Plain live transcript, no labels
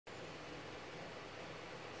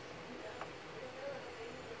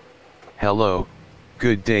Hello,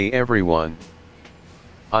 good day everyone.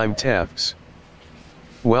 I'm Tefs.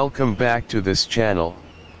 Welcome back to this channel.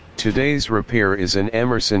 Today's repair is an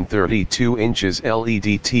Emerson 32 inches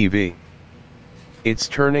LED TV. It's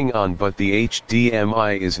turning on but the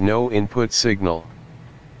HDMI is no input signal.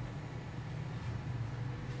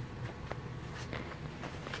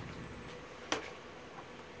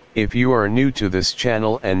 If you are new to this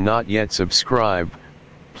channel and not yet subscribed,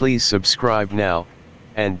 please subscribe now,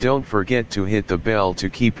 and don't forget to hit the bell to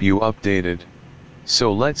keep you updated.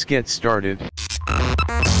 So let's get started.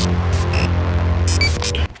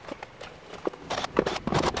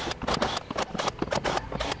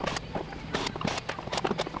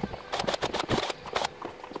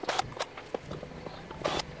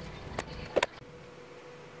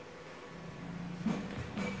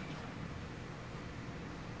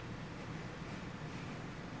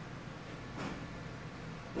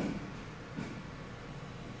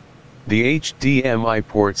 The HDMI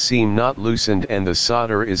ports seem not loosened and the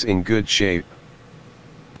solder is in good shape.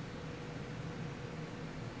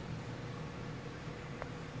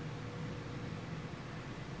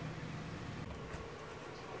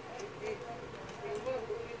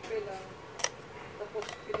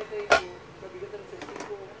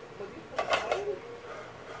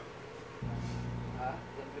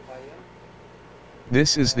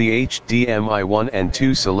 This is the HDMI 1 and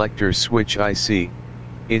 2 selector switch IC.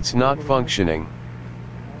 It's not functioning.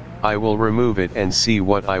 I will remove it and see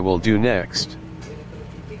what I will do next.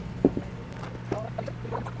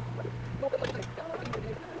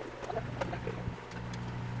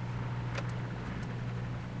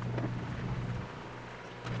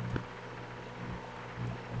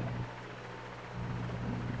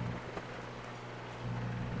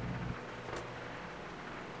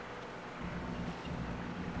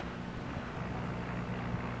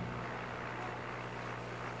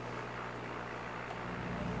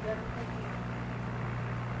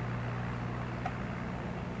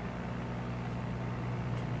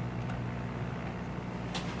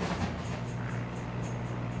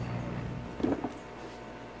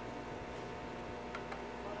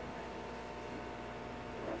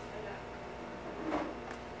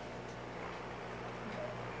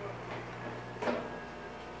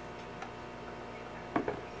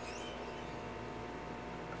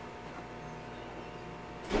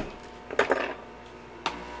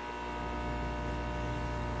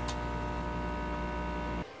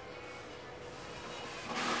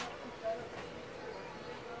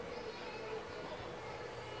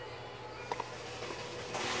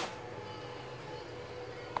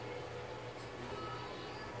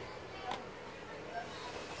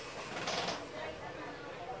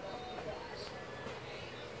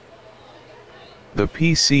 The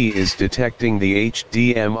PC is detecting the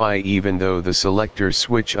HDMI even though the selector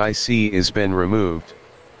switch IC is been removed.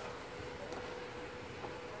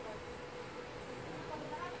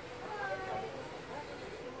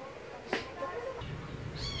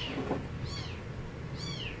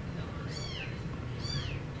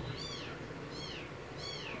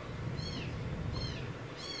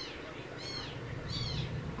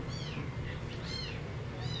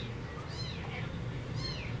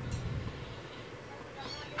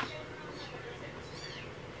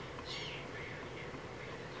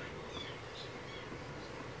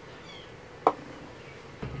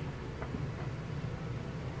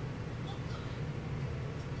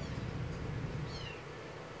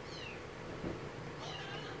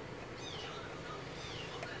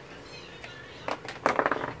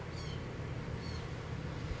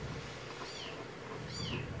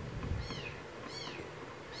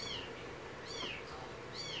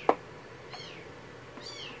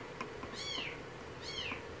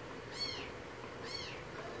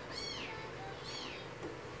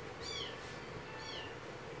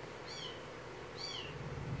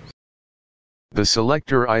 The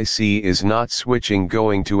selector IC is not switching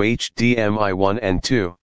going to HDMI 1 and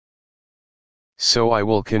 2. So I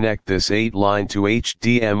will connect this 8 line to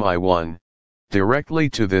HDMI 1, directly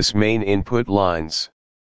to this main input lines.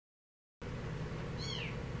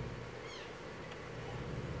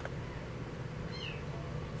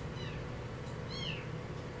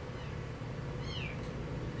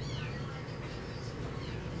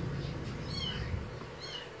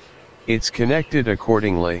 It's connected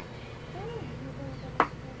accordingly.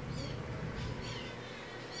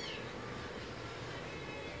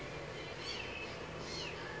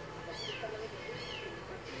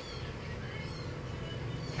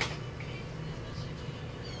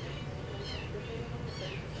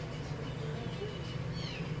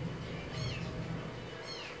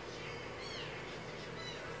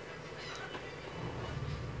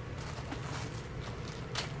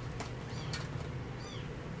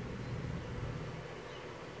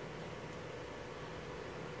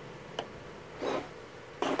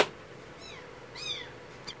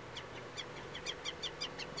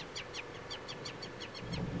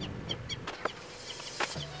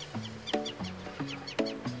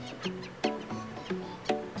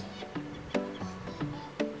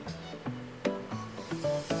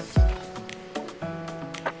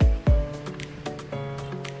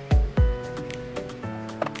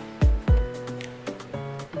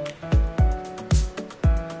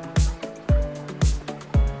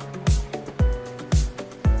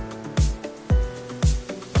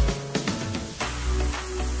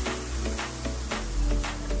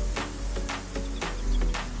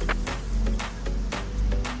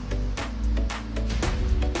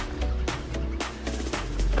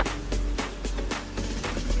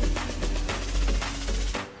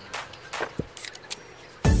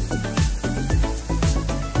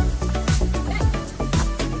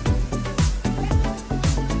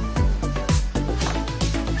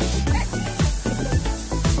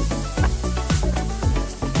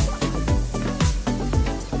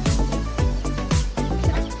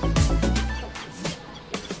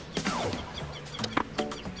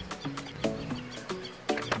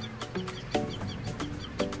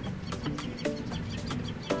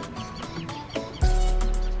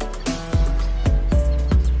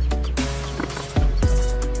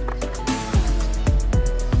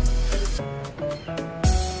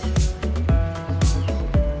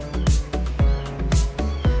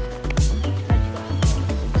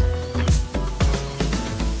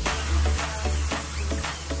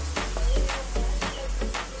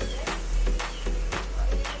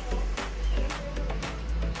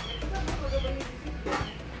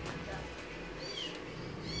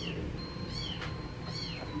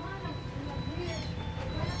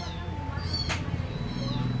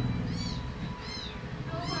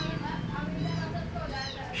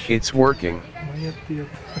 It's working.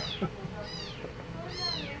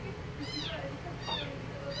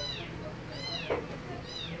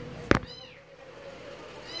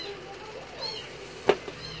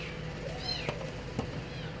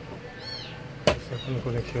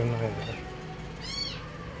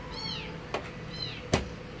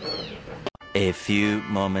 A few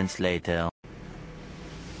moments later.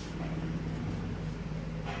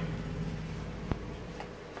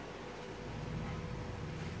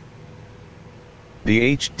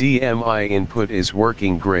 The HDMI input is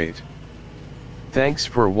working great. Thanks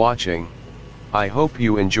for watching. I hope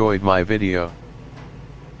you enjoyed my video.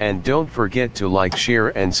 And don't forget to like,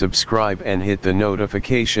 share and subscribe and hit the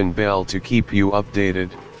notification bell to keep you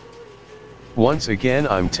updated. Once again,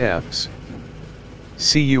 I'm Tefs.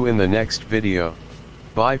 See you in the next video.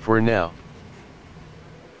 Bye for now.